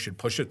Congress should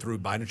push it through,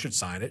 Biden should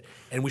sign it,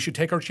 and we should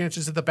take our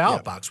chances at the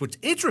ballot box. What's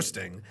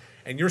interesting,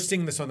 and you're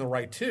seeing this on the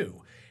right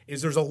too,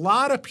 is there's a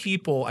lot of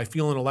people I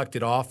feel in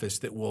elected office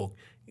that will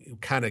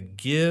kind of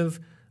give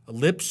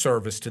lip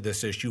service to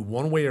this issue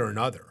one way or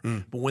another.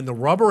 But when the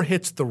rubber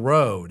hits the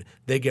road,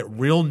 they get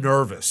real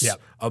nervous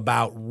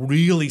about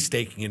really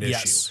staking an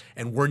issue.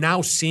 And we're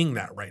now seeing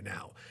that right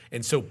now.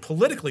 And so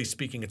politically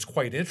speaking, it's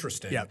quite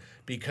interesting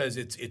because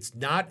it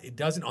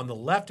doesn't on the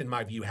left, in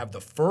my view, have the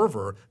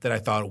fervor that I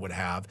thought it would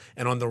have.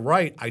 And on the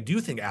right, I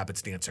do think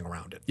Abbott's dancing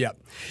around it.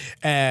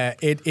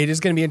 It is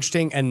going to be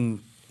interesting.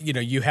 And, you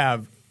know, you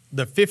have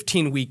the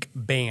 15-week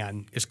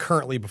ban is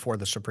currently before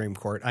the Supreme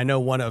Court. I know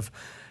one of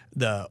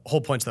the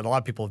whole points that a lot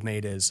of people have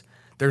made is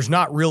there's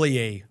not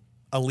really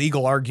a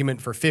legal argument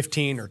for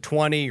 15 or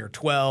 20 or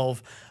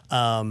 12.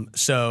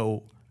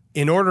 So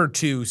in order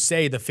to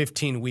say the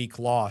 15-week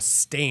law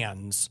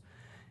stands,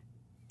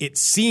 it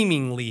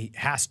seemingly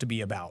has to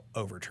be about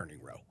overturning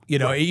Roe. You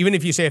know, even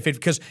if you say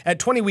because at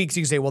 20 weeks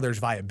you can say, well, there's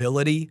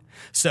viability.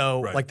 So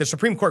like the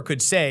Supreme Court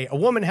could say a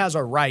woman has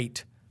a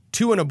right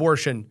to an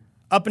abortion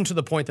up until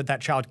the point that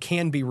that child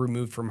can be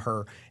removed from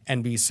her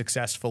and be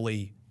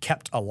successfully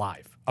kept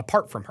alive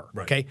apart from her.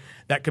 Okay,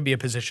 that could be a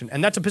position,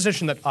 and that's a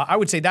position that I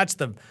would say that's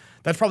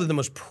probably the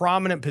most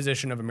prominent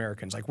position of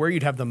Americans. Like where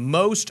you'd have the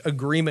most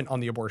agreement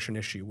on the abortion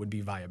issue would be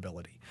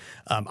viability.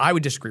 I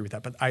would disagree with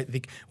that, but I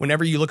think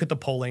whenever you look at the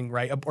polling,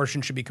 right,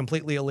 abortion should be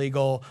completely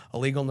illegal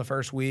in the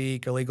first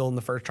week, illegal in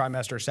the first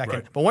trimester,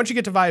 second. But once you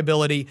get to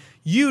viability,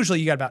 usually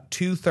you got about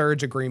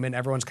 2/3 agreement.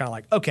 Everyone's kind of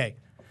like, okay,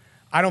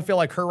 I don't feel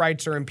like her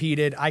rights are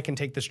impeded. I can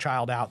take this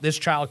child out. This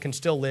child can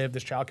still live.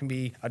 This child can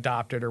be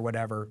adopted or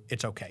whatever.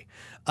 It's okay.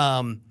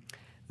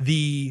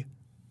 The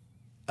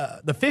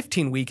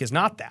 15-week is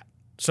not that.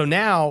 So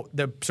now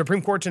the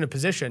Supreme Court's in a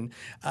position,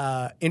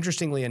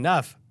 interestingly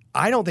enough,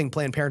 I don't think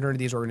Planned Parenthood or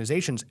these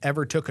organizations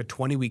ever took a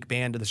 20-week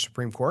ban to the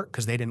Supreme Court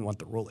because they didn't want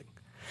the ruling.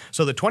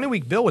 So the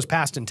 20-week bill was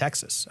passed in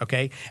Texas,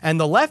 okay? And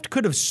the left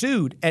could have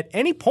sued at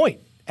any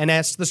point and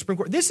asked the Supreme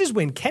Court. This is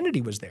when Kennedy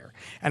was there.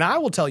 And I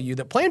will tell you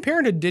that Planned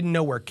Parenthood didn't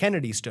know where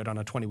Kennedy stood on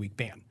a 20-week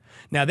ban.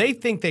 Now, I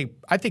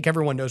think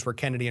everyone knows where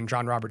Kennedy and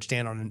John Roberts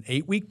stand on an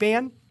 8-week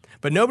ban.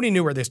 but nobody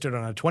knew where they stood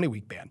on a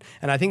 20-week ban.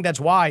 And I think that's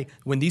why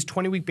when these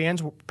 20-week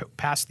bans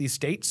passed these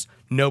states,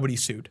 nobody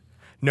sued.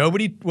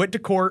 Nobody went to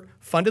court,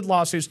 funded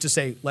lawsuits to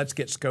say, let's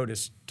get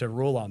SCOTUS to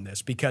rule on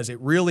this, because it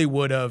really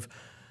would have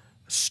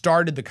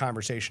started the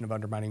conversation of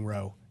undermining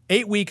Roe.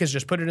 8 week has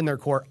just put it in their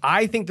court.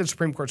 I think the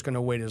Supreme Court's going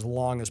to wait as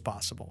long as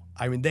possible.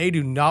 I mean, they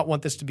do not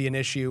want this to be an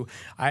issue.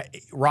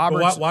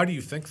 Roberts. Why do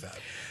you think that?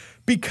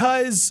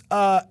 Because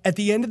at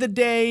the end of the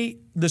day,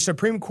 the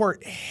Supreme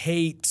Court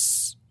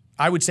hates,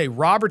 I would say,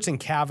 Roberts and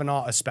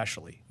Kavanaugh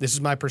especially. This is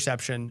my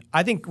perception.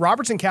 I think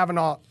Roberts and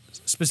Kavanaugh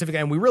specifically,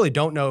 and we really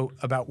don't know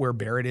about where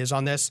Barrett is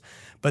on this,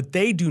 but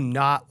they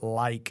don't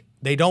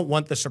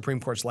want the Supreme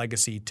Court's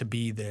legacy to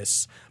be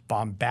this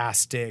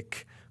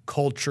bombastic,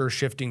 culture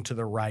shifting to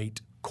the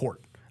right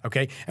court.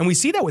 Okay. And we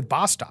see that with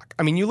Bostock.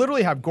 I mean, you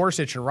literally have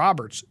Gorsuch and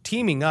Roberts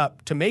teaming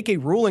up to make a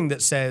ruling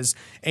that says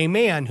a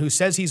man who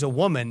says he's a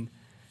woman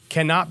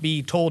cannot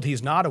be told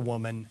he's not a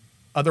woman,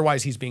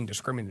 otherwise he's being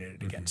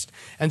discriminated against.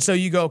 And so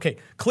you go, okay,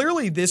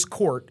 clearly this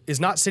court is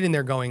not sitting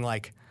there going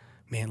like,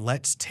 man,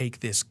 let's take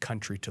this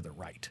country to the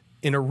right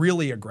in a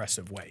really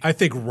aggressive way. I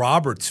think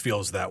Roberts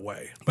feels that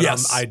way. But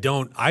yes.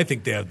 I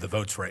think they have the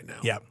votes right now.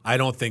 Yeah. I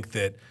don't think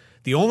that.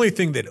 The only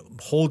thing that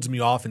holds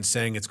me off in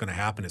saying it's going to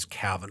happen is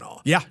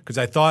Kavanaugh. Yeah. Because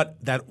I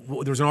thought that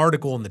there was an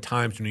article in the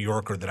Times New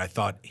Yorker that I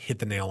thought hit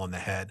the nail on the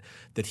head,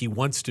 that he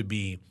wants to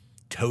be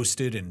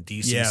toasted in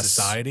DC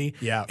society.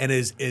 Yeah. And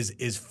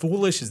as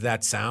foolish as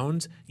that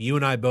sounds, you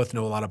and I both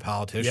know a lot of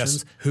politicians.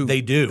 Yes. Who? They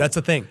do. That's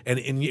the thing. And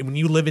when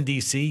you live in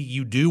DC,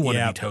 you do want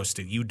to be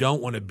toasted. You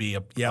don't want to be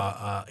a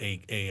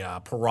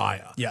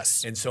pariah.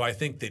 Yes. And so I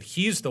think that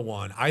he's the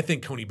one. I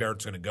think Coney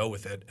Barrett's going to go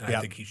with it, and I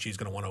think she's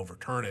going to want to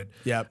overturn it.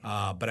 Yep.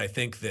 But I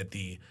think that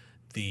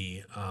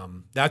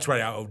that's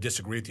right. I would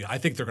disagree with you. I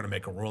think they're going to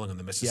make a ruling in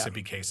the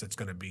Mississippi case that's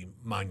going to be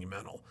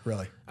monumental.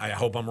 Really? I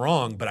hope I'm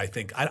wrong, but I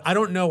think I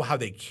don't know how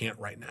they can't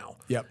right now.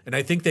 Yep. And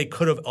I think they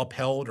could have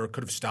upheld or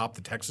could have stopped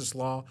the Texas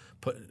law.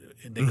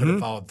 They could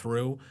have followed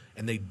through,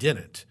 and they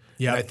didn't.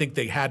 Yep. And I think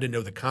they had to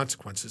know the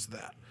consequences of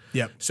that.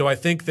 Yep. So I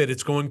think that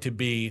it's going to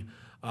be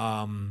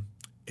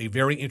a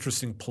very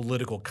interesting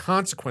political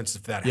consequence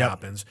if that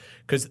happens.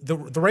 Because the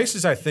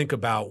races I think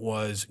about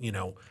was,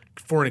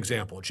 for an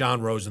example,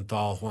 John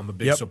Rosenthal, who I'm a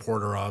big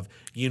supporter of,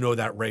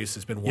 that race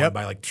has been won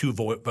by like 2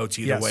 votes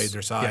either way,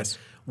 their side. Yes.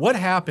 What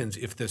happens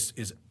if this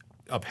is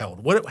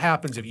upheld? What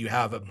happens if you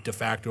have a de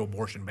facto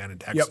abortion ban in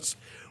Texas?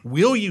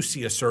 Will you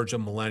see a surge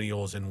of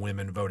millennials and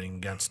women voting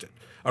against it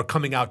or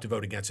coming out to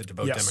vote against it to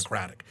vote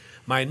Democratic?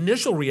 My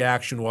initial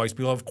reaction will always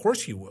be, well, of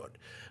course you would.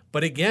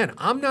 But again,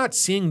 I'm not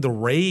seeing the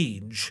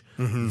rage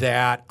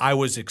that I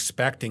was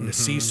expecting to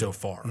see so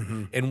far.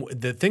 And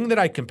the thing that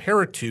I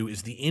compare it to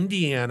is the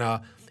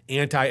Indiana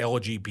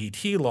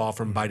anti-LGBT law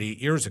from about 8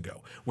 years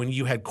ago, when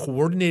you had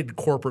coordinated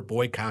corporate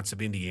boycotts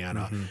of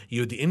Indiana.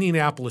 You had the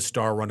Indianapolis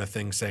Star run a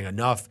thing saying,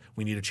 enough,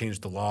 we need to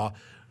change the law.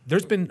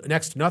 There's been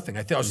next to nothing.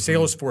 I think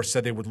Salesforce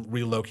said they would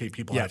relocate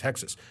people out of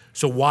Texas.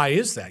 So why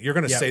is that? You're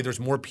going to say there's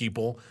more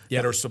people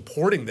that are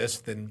supporting this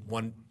than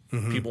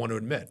people want to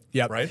admit,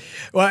 right?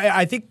 Well,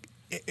 I think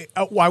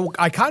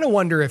I kind of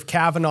wonder if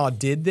Kavanaugh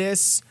did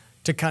this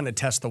to kind of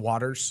test the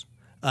waters.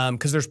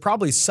 Because there's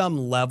probably some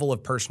level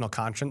of personal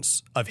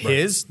conscience of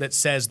his that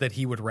says that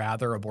he would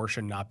rather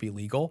abortion not be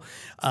legal.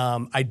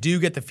 I do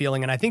get the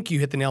feeling, and I think you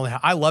hit the nail on the head.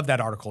 I love that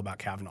article about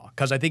Kavanaugh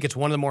because I think it's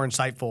one of the more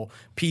insightful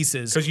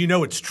pieces. Because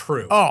it's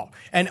true. Oh,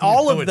 and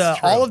all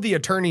of the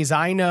attorneys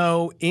I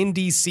know in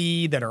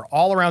D.C. that are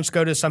all around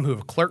SCOTUS, some who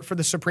have clerked for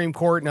the Supreme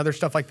Court and other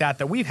stuff like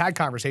that we've had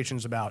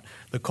conversations about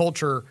the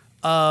culture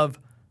of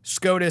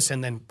SCOTUS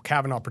and then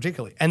Kavanaugh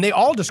particularly. And they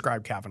all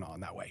describe Kavanaugh in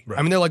that way. Right.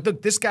 I mean, they're like,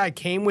 look, this guy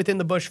came within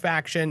the Bush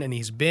faction and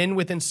he's been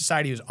within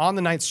society. He was on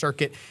the Ninth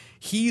Circuit.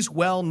 He's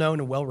well known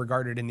and well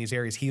regarded in these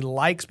areas. He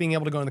likes being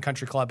able to go in the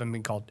country club and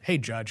being called, hey,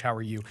 Judge, how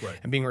are you? Right.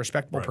 And being a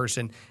respectable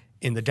person.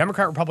 In the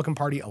Democrat-Republican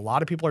Party, a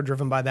lot of people are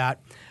driven by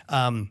that.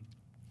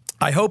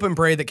 I hope and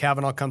pray that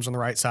Kavanaugh comes on the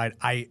right side.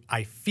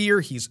 I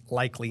fear he's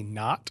likely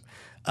not.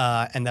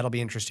 And that'll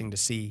be interesting to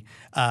see.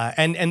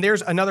 And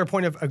there's another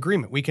point of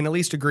agreement. We can at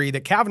least agree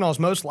that Kavanaugh is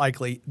most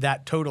likely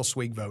that total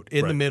swing vote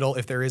in the middle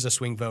if there is a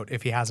swing vote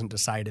if he hasn't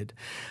decided.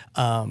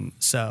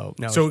 So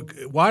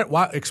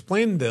why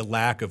explain the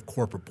lack of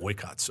corporate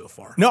boycotts so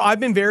far? No, I've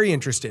been very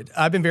interested.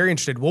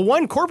 Well,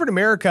 one, corporate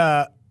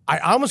America, I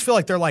almost feel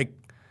like they're like,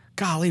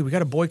 golly, we got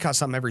to boycott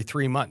something every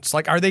 3 months.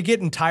 Like, are they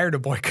getting tired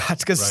of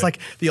boycotts? Because it's like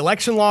the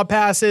election law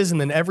passes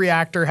and then every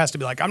actor has to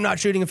be like, I'm not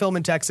shooting a film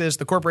in Texas.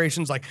 The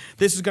corporation's like,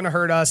 this is going to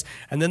hurt us.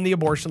 And then the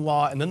abortion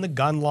law and then the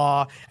gun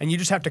law. And you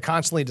just have to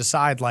constantly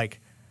decide like,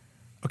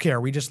 okay,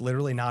 are we just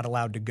literally not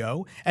allowed to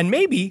go? And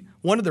maybe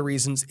one of the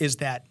reasons is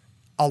that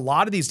a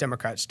lot of these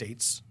Democrat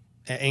states,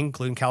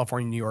 including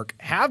California and New York,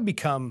 have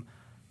become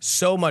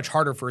so much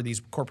harder for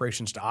these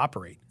corporations to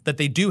operate that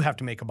they do have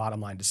to make a bottom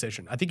line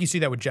decision. I think you see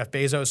that with Jeff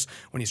Bezos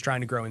when he's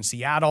trying to grow in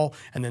Seattle,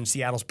 and then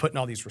Seattle's putting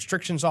all these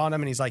restrictions on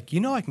him, and he's like,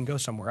 I can go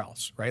somewhere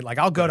else, right? Like,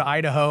 I'll go to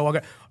Idaho.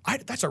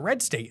 That's a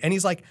red state. And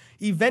he's like,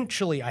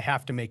 eventually I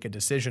have to make a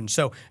decision.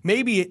 So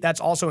maybe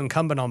that's also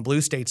incumbent on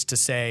blue states to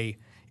say,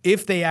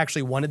 if they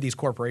actually wanted these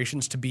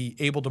corporations to be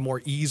able to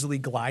more easily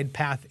glide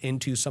path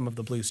into some of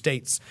the blue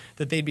states,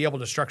 that they'd be able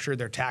to structure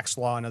their tax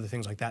law and other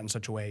things like that in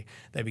such a way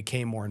that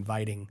became more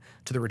inviting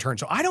to the return.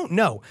 So I don't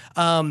know.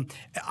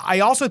 I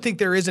also think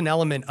there is an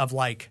element of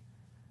like,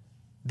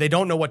 they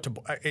don't know what to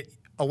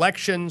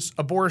elections,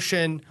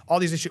 abortion, all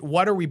these issues.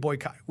 What are we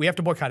boycott? We have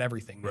to boycott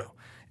everything now. Right.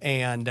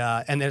 And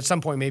then at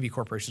some point, maybe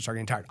corporations are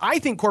getting tired. I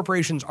think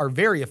corporations are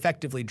very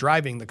effectively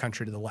driving the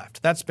country to the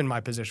left. That's been my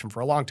position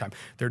for a long time.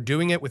 They're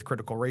doing it with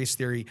critical race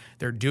theory.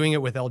 They're doing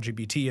it with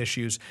LGBT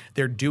issues.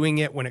 They're doing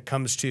it when it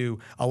comes to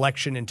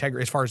election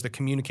integrity, as far as the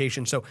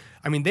communication. So,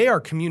 I mean, they are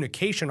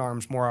communication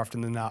arms more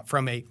often than not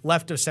from a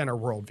left of center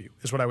worldview,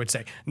 is what I would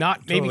say.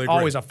 Not maybe Totally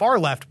always a far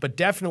left, but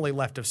definitely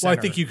left of center. Well,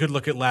 I think you could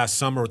look at last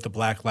summer with the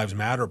Black Lives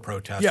Matter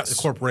protests. Yes.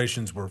 The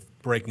corporations were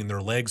breaking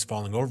their legs,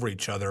 falling over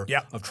each other,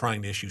 of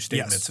trying to issue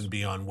statements and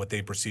be on what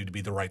they perceive to be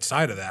the right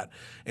side of that.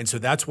 And so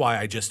that's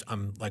why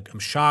I'm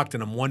shocked,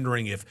 and I'm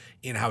wondering if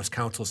in-house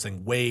counsel is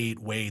saying, wait,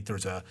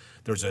 the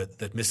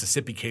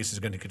Mississippi case is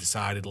going to get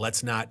decided.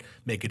 Let's not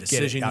make a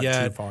decision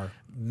yet. Too far.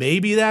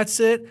 Maybe that's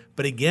it.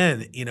 But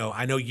again,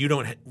 I know you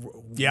don't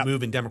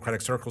move in Democratic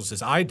circles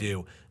as I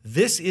do.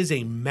 This is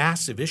a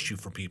massive issue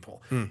for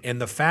people. And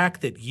the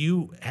fact that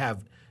you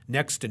have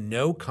next to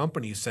no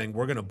companies saying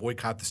we're going to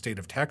boycott the state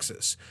of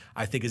Texas,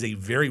 I think is a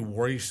very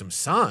worrisome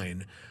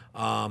sign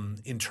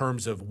in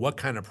terms of what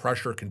kind of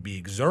pressure can be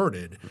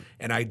exerted.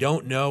 And I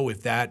don't know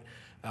if that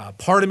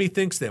part of me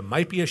thinks there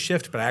might be a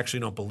shift, but I actually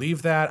don't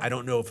believe that. I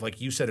don't know if,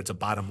 like you said, it's a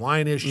bottom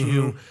line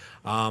issue.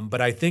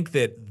 But I think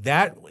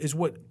that is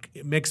what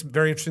it makes it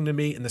very interesting to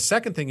me. And the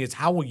second thing is,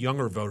 how will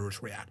younger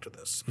voters react to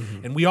this?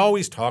 And we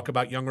always talk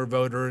about younger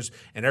voters,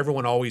 and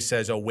everyone always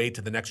says, oh, wait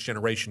till the next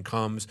generation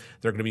comes.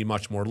 They're going to be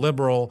much more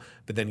liberal.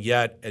 But then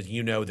yet, as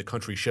you know, the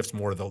country shifts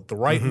more to the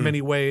right in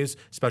many ways,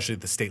 especially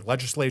at the state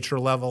legislature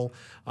level.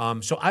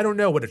 So I don't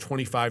know what a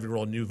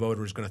 25-year-old new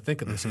voter is going to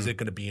think of this. Is it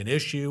going to be an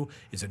issue?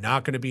 Is it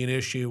not going to be an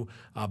issue?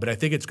 But I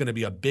think it's going to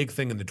be a big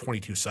thing in the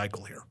 22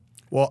 cycle here.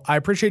 Well, I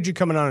appreciate you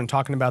coming on and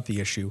talking about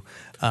the issue.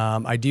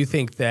 I do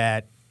think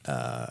that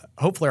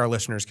hopefully our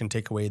listeners can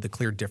take away the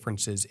clear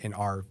differences in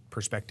our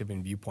perspective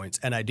and viewpoints.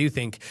 And I do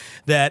think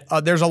that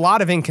there's a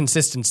lot of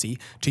inconsistency.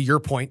 To your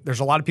point, there's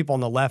a lot of people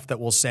on the left that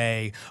will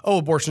say, oh,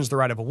 abortion is the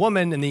right of a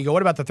woman. And then you go,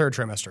 what about the third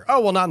trimester? Oh,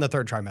 well, not in the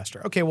third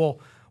trimester. Okay, well,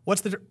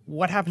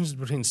 what happens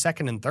between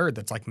second and third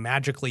that's like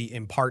magically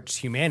imparts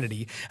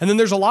humanity? And then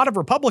there's a lot of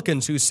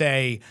Republicans who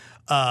say,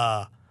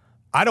 I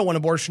don't want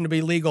abortion to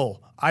be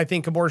legal. I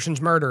think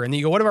abortion's murder. And then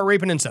you go, what about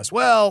rape and incest?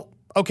 Well,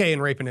 okay,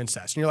 and rape and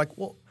incest. And you're like,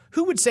 well,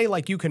 who would say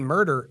like you can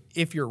murder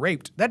if you're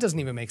raped? That doesn't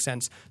even make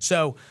sense.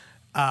 So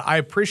I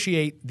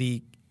appreciate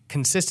the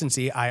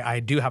consistency.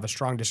 I do have a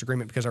strong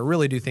disagreement because I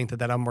really do think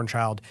that unborn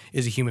child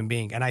is a human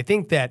being. And I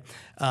think that,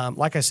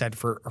 like I said,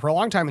 for a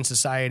long time in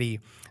society,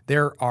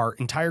 there are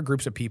entire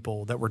groups of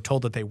people that were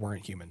told that they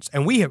weren't humans.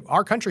 And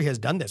our country has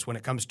done this when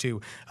it comes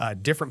to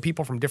different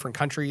people from different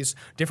countries,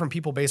 different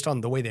people based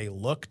on the way they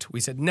looked. We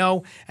said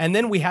no. And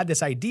then we had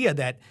this idea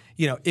that,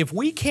 if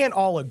we can't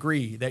all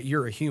agree that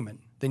you're a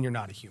human, then you're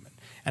not a human.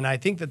 And I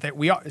think that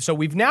we are. So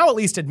we've now at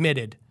least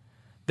admitted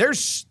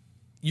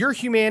your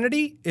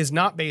humanity is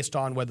not based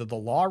on whether the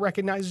law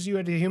recognizes you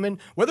as a human,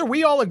 whether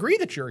we all agree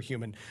that you're a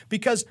human.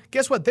 Because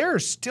guess what? There are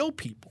still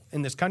people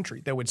in this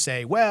country that would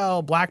say,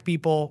 well, black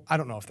people, I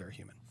don't know if they're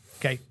human.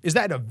 Okay. Is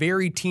that a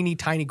very teeny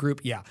tiny group?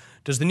 Yeah.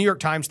 Does the New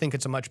York Times think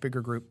it's a much bigger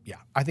group? Yeah.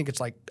 I think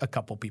it's like a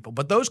couple people.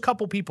 But those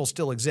couple people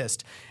still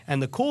exist.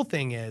 And the cool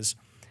thing is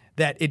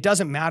that it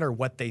doesn't matter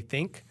what they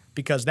think,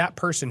 because that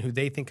person who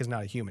they think is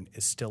not a human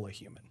is still a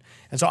human.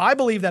 And so I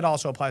believe that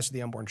also applies to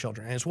the unborn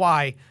children. And it's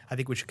why I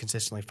think we should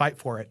consistently fight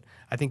for it.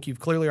 I think you've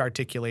clearly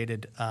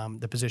articulated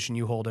the position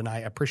you hold, and I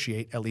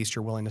appreciate at least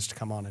your willingness to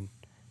come on and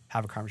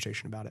have a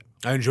conversation about it.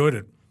 I enjoyed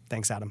it.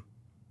 Thanks, Adam.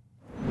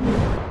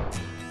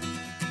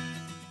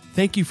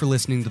 Thank you for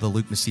listening to The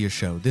Luke Macias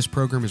Show. This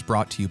program is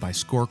brought to you by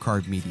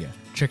Scorecard Media.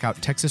 Check out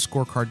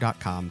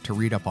TexasScorecard.com to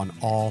read up on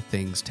all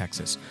things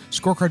Texas.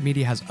 Scorecard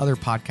Media has other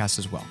podcasts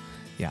as well.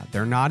 Yeah,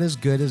 they're not as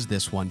good as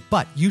this one,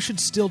 but you should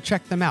still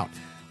check them out.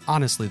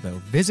 Honestly,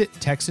 though, visit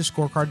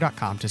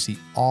TexasScorecard.com to see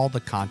all the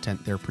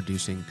content they're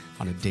producing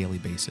on a daily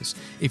basis.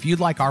 If you'd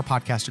like our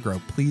podcast to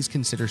grow, please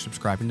consider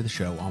subscribing to the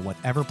show on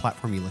whatever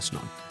platform you listen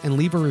on and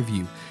leave a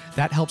review.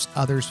 That helps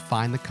others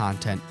find the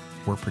content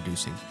we're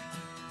producing.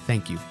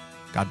 Thank you.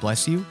 God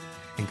bless you,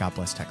 and God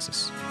bless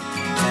Texas.